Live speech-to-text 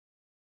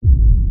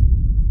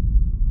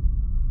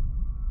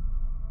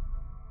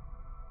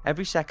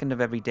Every second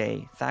of every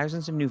day,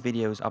 thousands of new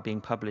videos are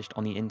being published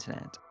on the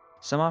internet.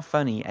 Some are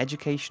funny,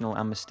 educational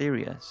and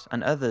mysterious,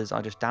 and others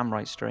are just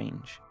downright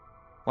strange.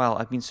 Well,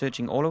 I've been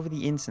searching all over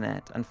the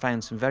internet and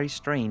found some very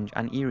strange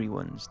and eerie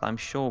ones that I'm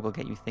sure will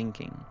get you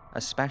thinking,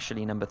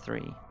 especially number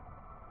 3.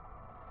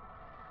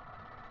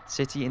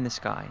 City in the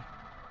Sky.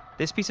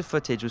 This piece of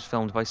footage was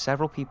filmed by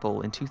several people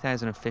in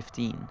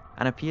 2015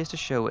 and appears to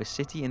show a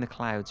city in the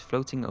clouds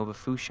floating over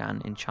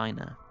Fushan in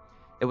China.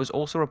 It was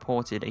also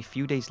reported a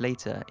few days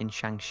later in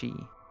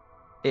Shaanxi.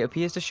 It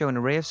appears to show an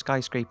array of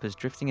skyscrapers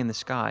drifting in the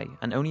sky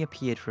and only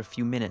appeared for a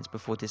few minutes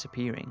before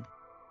disappearing.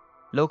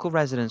 Local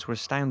residents were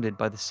astounded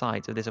by the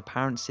sight of this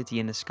apparent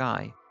city in the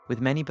sky, with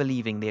many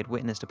believing they had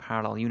witnessed a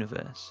parallel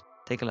universe.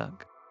 Take a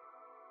look.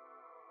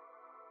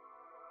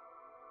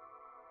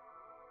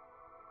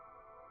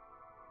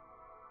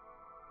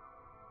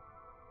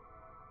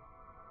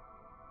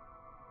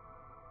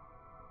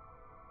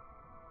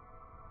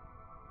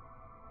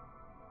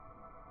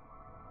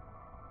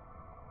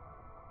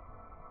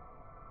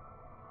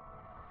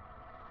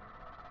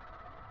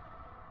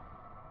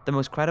 The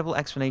most credible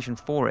explanation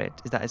for it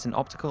is that it's an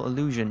optical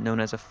illusion known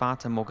as a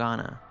fata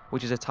morgana,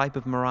 which is a type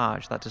of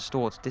mirage that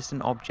distorts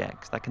distant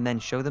objects that can then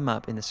show them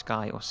up in the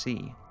sky or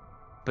sea.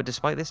 But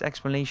despite this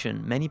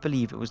explanation, many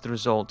believe it was the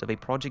result of a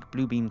Project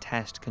Bluebeam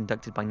test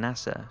conducted by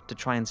NASA to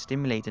try and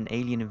stimulate an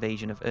alien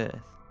invasion of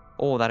Earth,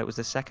 or that it was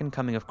the second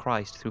coming of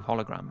Christ through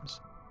holograms.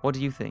 What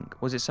do you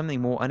think? Was it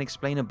something more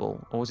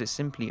unexplainable, or was it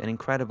simply an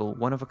incredible,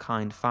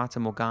 one-of-a-kind fata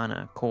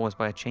morgana caused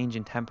by a change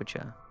in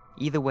temperature?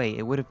 Either way,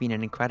 it would have been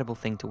an incredible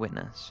thing to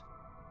witness.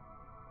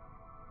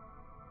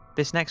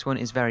 This next one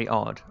is very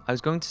odd. I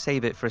was going to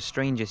save it for a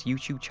Strangest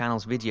YouTube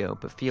channel's video,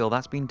 but feel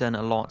that's been done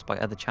a lot by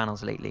other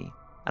channels lately.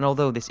 And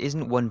although this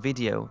isn't one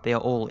video, they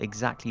are all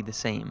exactly the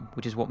same,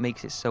 which is what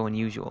makes it so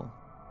unusual.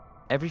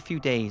 Every few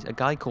days, a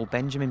guy called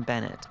Benjamin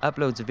Bennett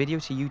uploads a video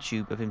to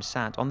YouTube of him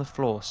sat on the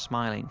floor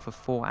smiling for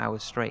 4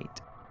 hours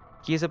straight.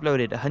 He has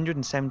uploaded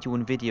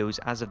 171 videos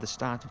as of the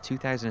start of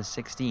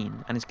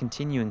 2016 and is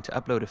continuing to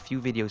upload a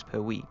few videos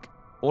per week,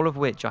 all of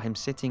which are him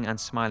sitting and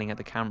smiling at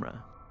the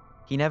camera.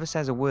 He never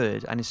says a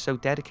word and is so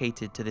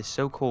dedicated to this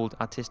so-called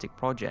artistic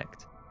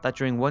project that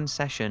during one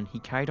session he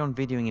carried on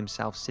videoing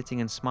himself sitting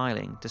and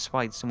smiling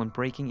despite someone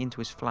breaking into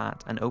his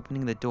flat and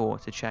opening the door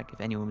to check if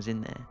anyone was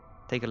in there.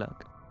 Take a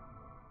look.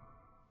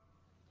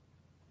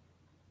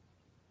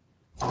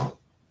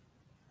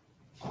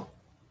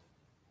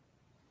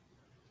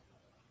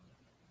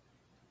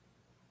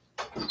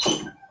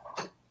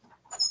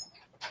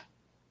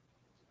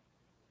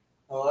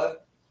 Hello?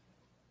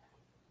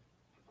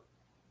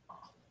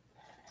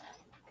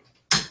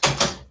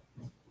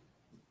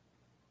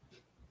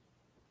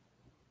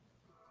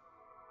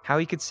 How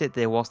he could sit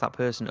there whilst that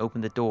person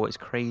opened the door is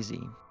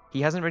crazy.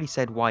 He hasn't really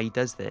said why he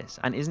does this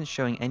and isn't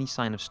showing any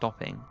sign of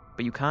stopping,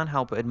 but you can't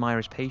help but admire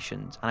his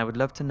patience, and I would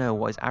love to know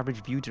what his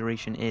average view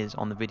duration is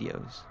on the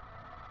videos.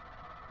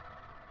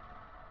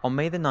 On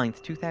May the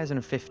 9th,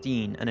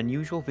 2015, an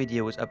unusual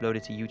video was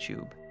uploaded to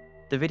YouTube.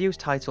 The video's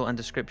title and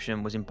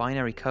description was in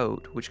binary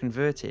code, which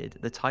converted,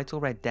 the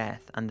title read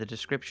death and the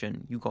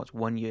description, you got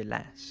 1 year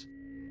less.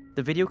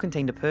 The video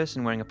contained a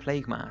person wearing a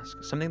plague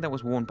mask, something that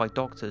was worn by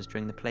doctors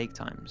during the plague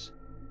times.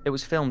 It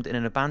was filmed in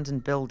an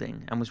abandoned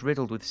building and was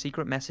riddled with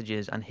secret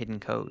messages and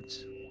hidden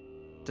codes.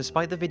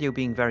 Despite the video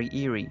being very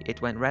eerie,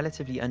 it went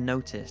relatively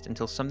unnoticed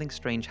until something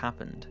strange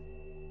happened.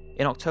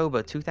 In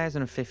October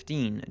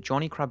 2015,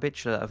 Johnny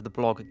Krabichler of the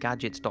blog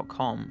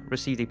Gadgets.com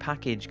received a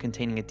package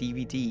containing a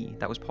DVD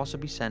that was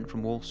possibly sent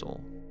from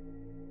Walsall.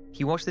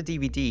 He watched the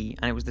DVD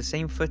and it was the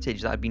same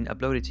footage that had been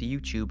uploaded to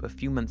YouTube a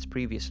few months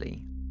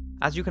previously.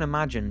 As you can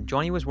imagine,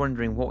 Johnny was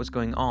wondering what was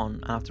going on,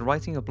 and after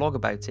writing a blog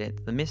about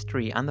it, the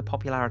mystery and the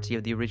popularity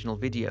of the original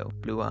video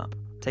blew up.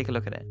 Take a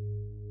look at it.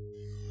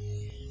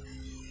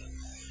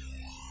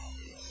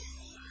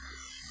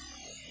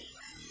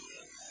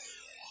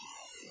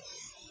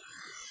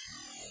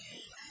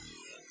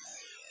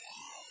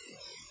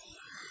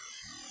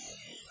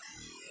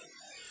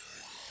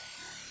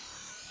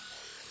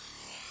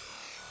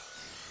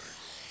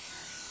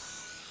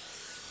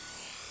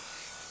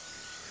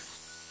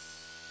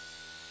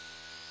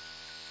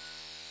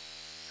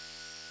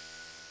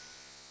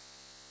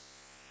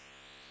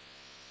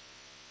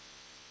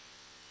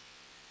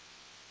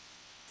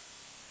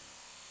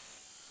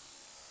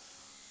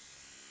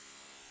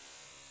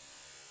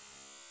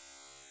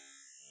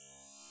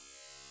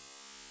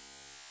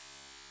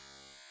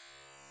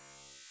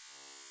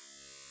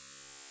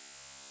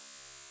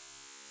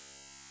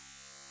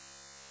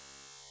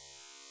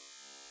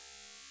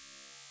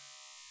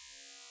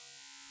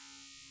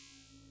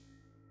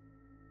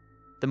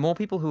 The more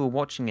people who were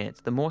watching it,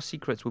 the more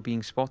secrets were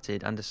being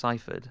spotted and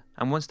deciphered,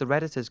 and once the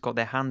Redditors got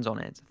their hands on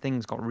it,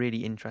 things got really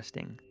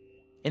interesting.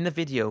 In the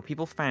video,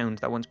 people found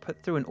that once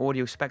put through an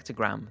audio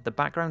spectrogram, the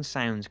background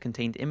sounds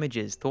contained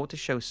images thought to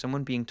show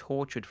someone being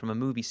tortured from a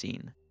movie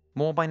scene,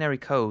 more binary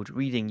code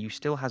reading you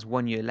still has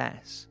 1 year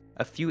less,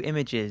 a few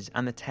images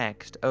and the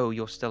text, oh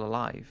you're still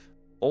alive.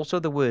 Also,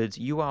 the words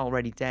 "You are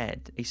already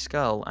dead," a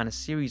skull, and a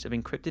series of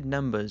encrypted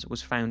numbers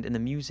was found in the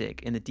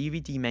music in the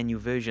DVD menu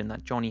version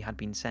that Johnny had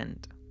been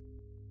sent.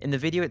 In the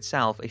video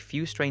itself, a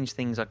few strange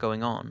things are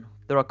going on.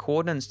 There are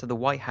coordinates to the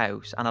White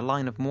House and a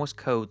line of Morse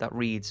code that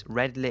reads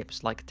 "red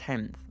lips like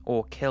 10th"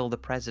 or "kill the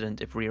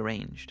president if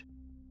rearranged."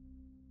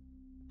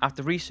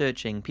 After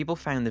researching, people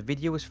found the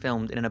video was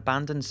filmed in an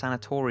abandoned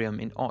sanatorium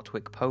in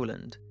Otwick,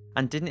 Poland,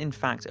 and didn't in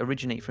fact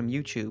originate from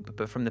YouTube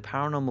but from the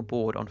Paranormal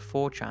board on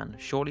 4chan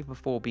shortly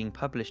before being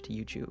published to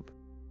YouTube.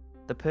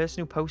 The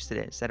person who posted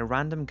it said a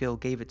random girl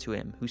gave it to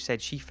him who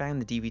said she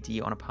found the DVD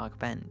on a park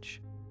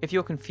bench. If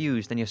you're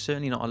confused, then you're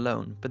certainly not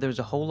alone, but there's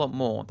a whole lot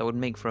more that would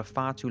make for a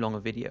far too long a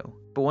video.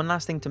 But one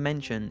last thing to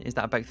mention is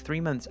that about 3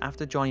 months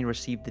after Johnny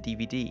received the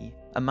DVD,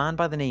 a man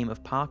by the name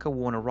of Parker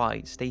Warner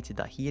Wright stated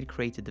that he had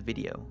created the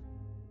video.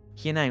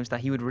 He announced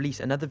that he would release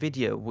another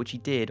video, which he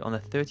did on the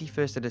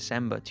 31st of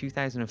December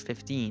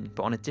 2015,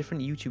 but on a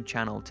different YouTube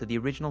channel to the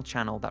original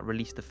channel that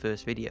released the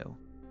first video.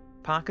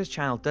 Parker's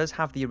channel does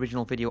have the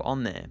original video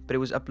on there, but it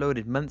was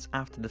uploaded months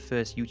after the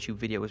first YouTube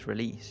video was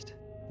released.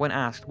 When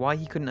asked why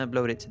he couldn't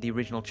upload it to the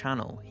original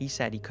channel, he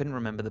said he couldn't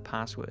remember the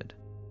password.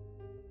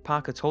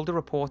 Parker told a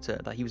reporter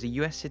that he was a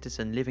US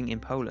citizen living in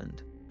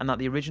Poland, and that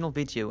the original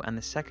video and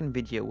the second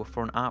video were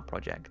for an art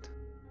project.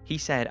 He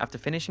said after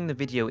finishing the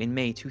video in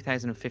May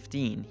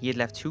 2015, he had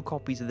left 2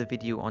 copies of the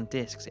video on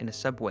discs in a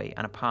subway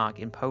and a park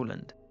in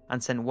Poland,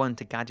 and sent one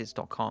to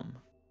gadgets.com.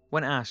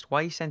 When asked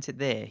why he sent it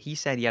there, he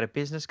said he had a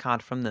business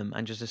card from them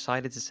and just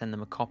decided to send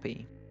them a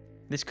copy.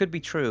 This could be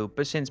true,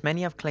 but since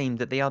many have claimed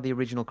that they are the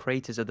original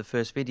creators of the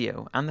first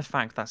video, and the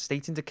fact that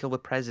stating to kill the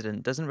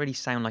president doesn't really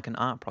sound like an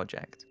art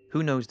project,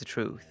 who knows the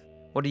truth?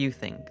 What do you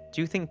think?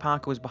 Do you think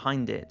Parker was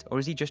behind it, or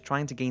is he just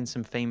trying to gain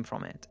some fame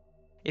from it?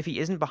 If he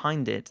isn't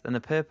behind it, then the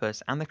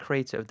purpose and the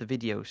creator of the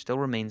video still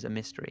remains a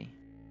mystery.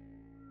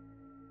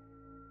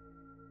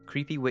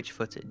 Creepy witch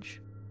footage.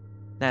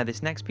 Now,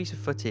 this next piece of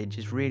footage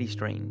is really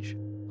strange.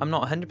 I'm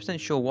not 100%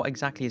 sure what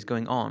exactly is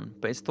going on,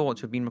 but it's thought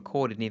to have been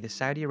recorded near the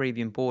Saudi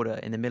Arabian border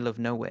in the middle of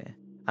nowhere,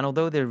 and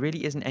although there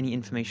really isn't any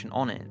information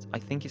on it, I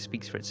think it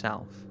speaks for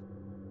itself.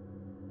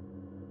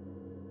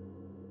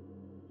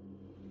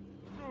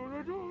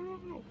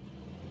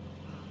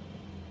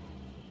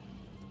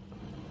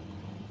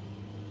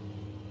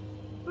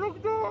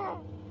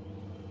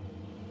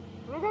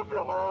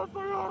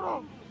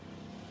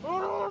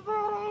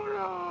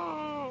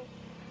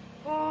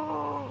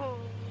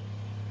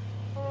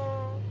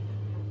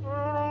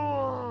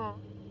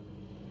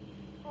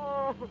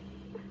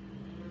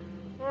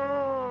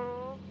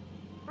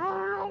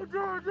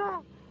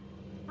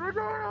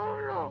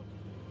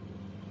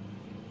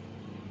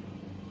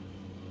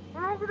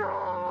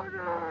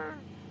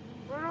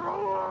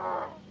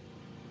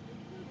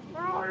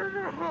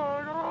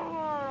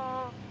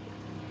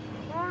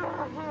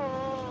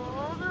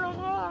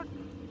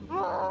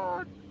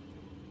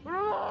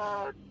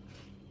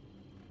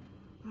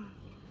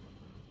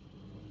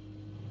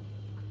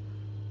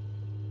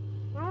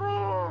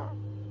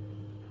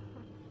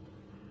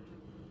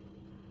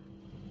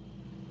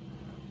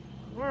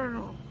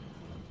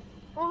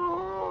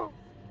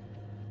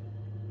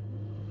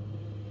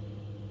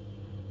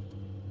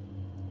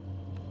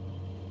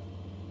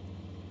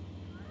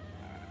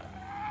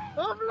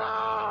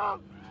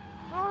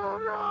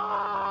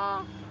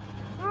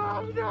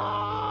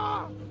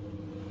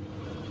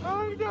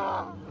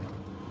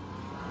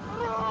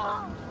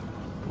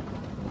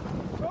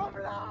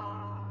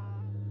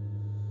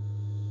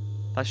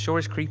 That sure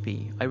is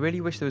creepy. I really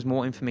wish there was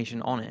more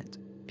information on it.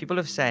 People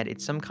have said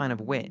it's some kind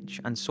of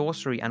witch, and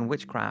sorcery and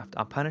witchcraft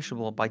are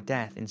punishable by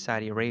death in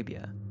Saudi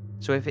Arabia.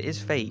 So if it is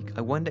fake,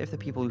 I wonder if the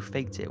people who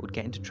faked it would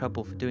get into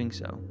trouble for doing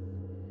so.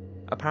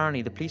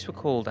 Apparently, the police were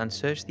called and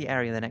searched the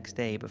area the next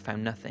day but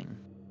found nothing.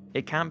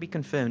 It can't be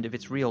confirmed if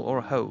it's real or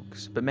a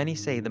hoax, but many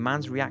say the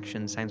man's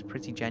reaction sounds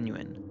pretty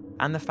genuine,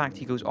 and the fact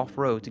he goes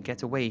off-road to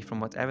get away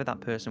from whatever that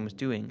person was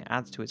doing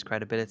adds to its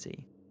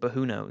credibility. But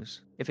who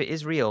knows? If it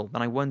is real,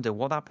 then I wonder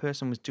what that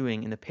person was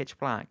doing in the pitch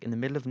black in the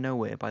middle of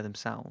nowhere by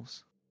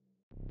themselves.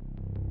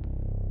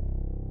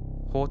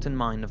 Horton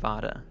Mine,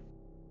 Nevada.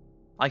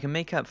 I can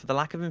make up for the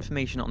lack of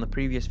information on the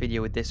previous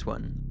video with this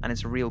one, and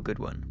it's a real good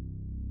one.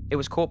 It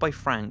was caught by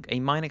Frank, a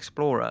mine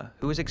explorer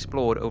who has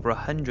explored over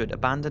 100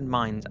 abandoned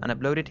mines and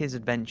uploaded his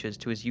adventures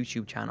to his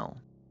YouTube channel.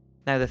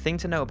 Now, the thing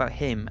to know about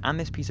him and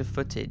this piece of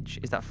footage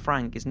is that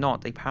Frank is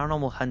not a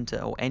paranormal hunter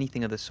or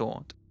anything of the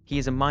sort. He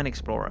is a mine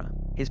explorer.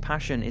 His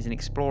passion is in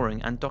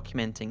exploring and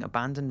documenting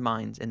abandoned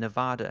mines in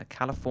Nevada,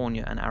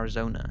 California, and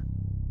Arizona.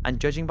 And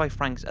judging by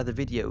Frank's other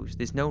videos,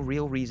 there's no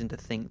real reason to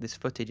think this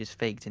footage is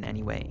faked in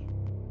any way.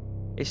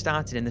 It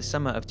started in the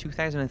summer of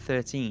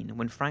 2013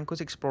 when Frank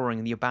was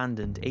exploring the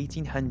abandoned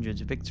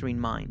 1800s Victorine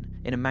mine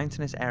in a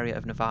mountainous area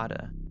of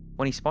Nevada,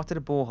 when he spotted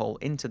a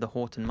borehole into the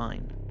Horton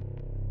mine.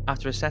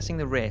 After assessing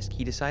the risk,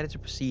 he decided to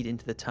proceed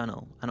into the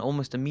tunnel and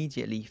almost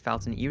immediately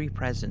felt an eerie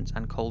presence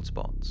and cold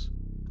spots.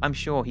 I'm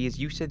sure he is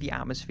used to the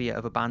atmosphere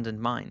of abandoned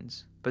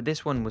mines, but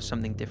this one was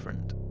something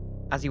different.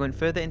 As he went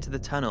further into the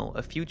tunnel,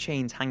 a few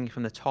chains hanging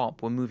from the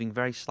top were moving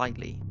very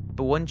slightly,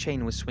 but one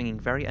chain was swinging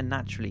very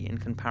unnaturally in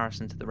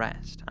comparison to the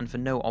rest, and for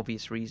no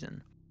obvious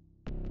reason.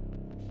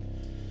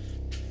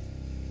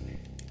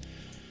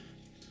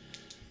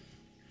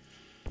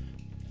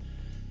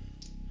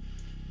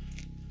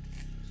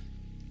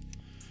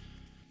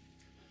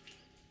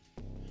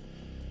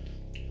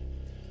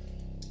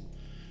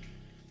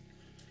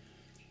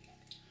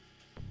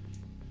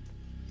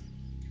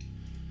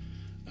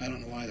 I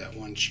don't know why that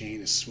one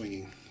chain is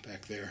swinging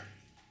back there.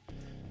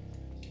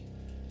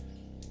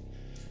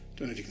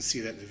 Don't know if you can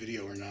see that in the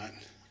video or not.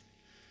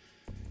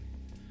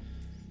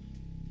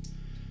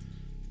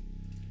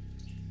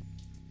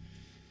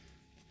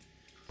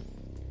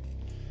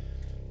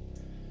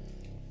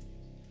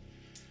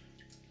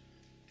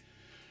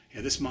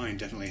 Yeah, this mine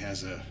definitely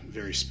has a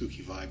very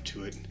spooky vibe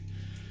to it.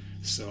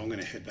 So I'm going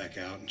to head back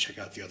out and check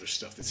out the other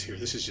stuff that's here.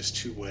 This is just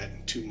too wet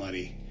and too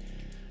muddy.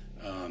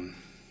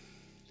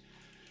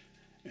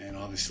 And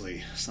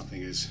obviously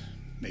something is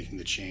making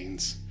the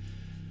chains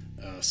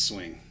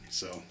swing.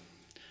 So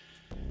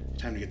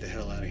time to get the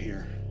hell out of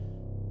here.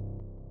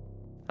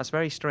 That's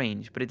very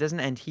strange, but it doesn't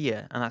end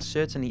here, and that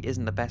certainly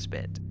isn't the best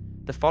bit.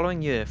 The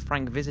following year,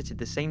 Frank visited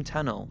the same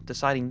tunnel,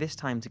 deciding this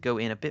time to go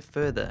in a bit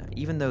further,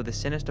 even though the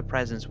sinister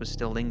presence was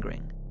still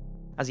lingering.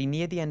 As he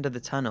neared the end of the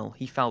tunnel,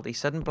 he felt a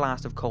sudden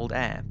blast of cold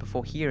air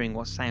before hearing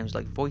what sounds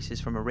like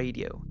voices from a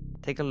radio.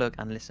 Take a look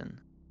and listen.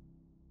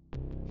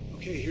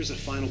 Okay, here's a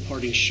final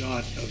parting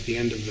shot of the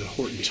end of the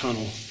Horton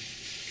Tunnel.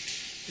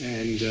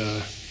 And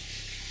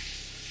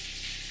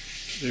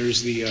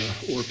there's the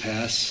ore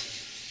pass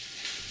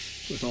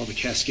with all the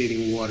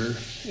cascading water.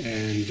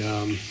 And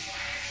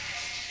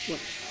what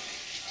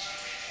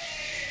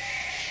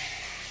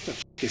the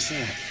f*** is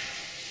that?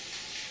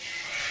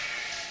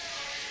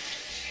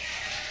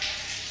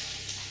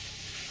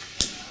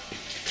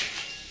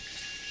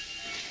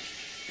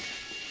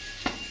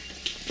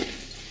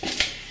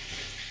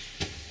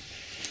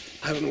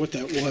 I don't know what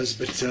that was,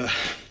 but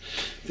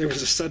there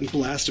was a sudden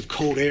blast of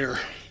cold air,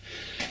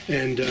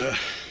 and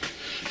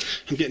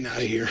I'm getting out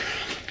of here.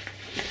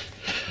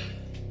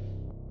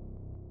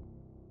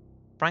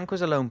 Frank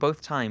was alone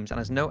both times and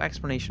has no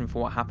explanation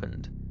for what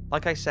happened.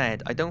 Like I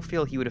said, I don't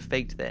feel he would have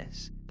faked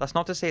this. That's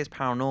not to say it's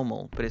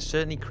paranormal, but it's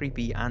certainly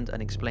creepy and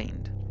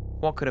unexplained.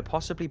 What could have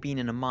possibly been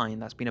in a mine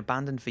that's been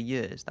abandoned for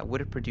years that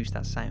would have produced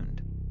that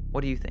sound?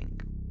 What do you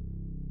think?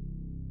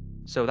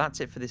 So that's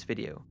it for this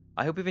video.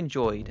 I hope you've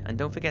enjoyed, and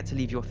don't forget to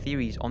leave your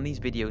theories on these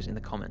videos in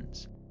the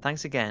comments.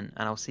 Thanks again,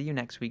 and I'll see you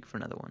next week for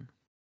another one.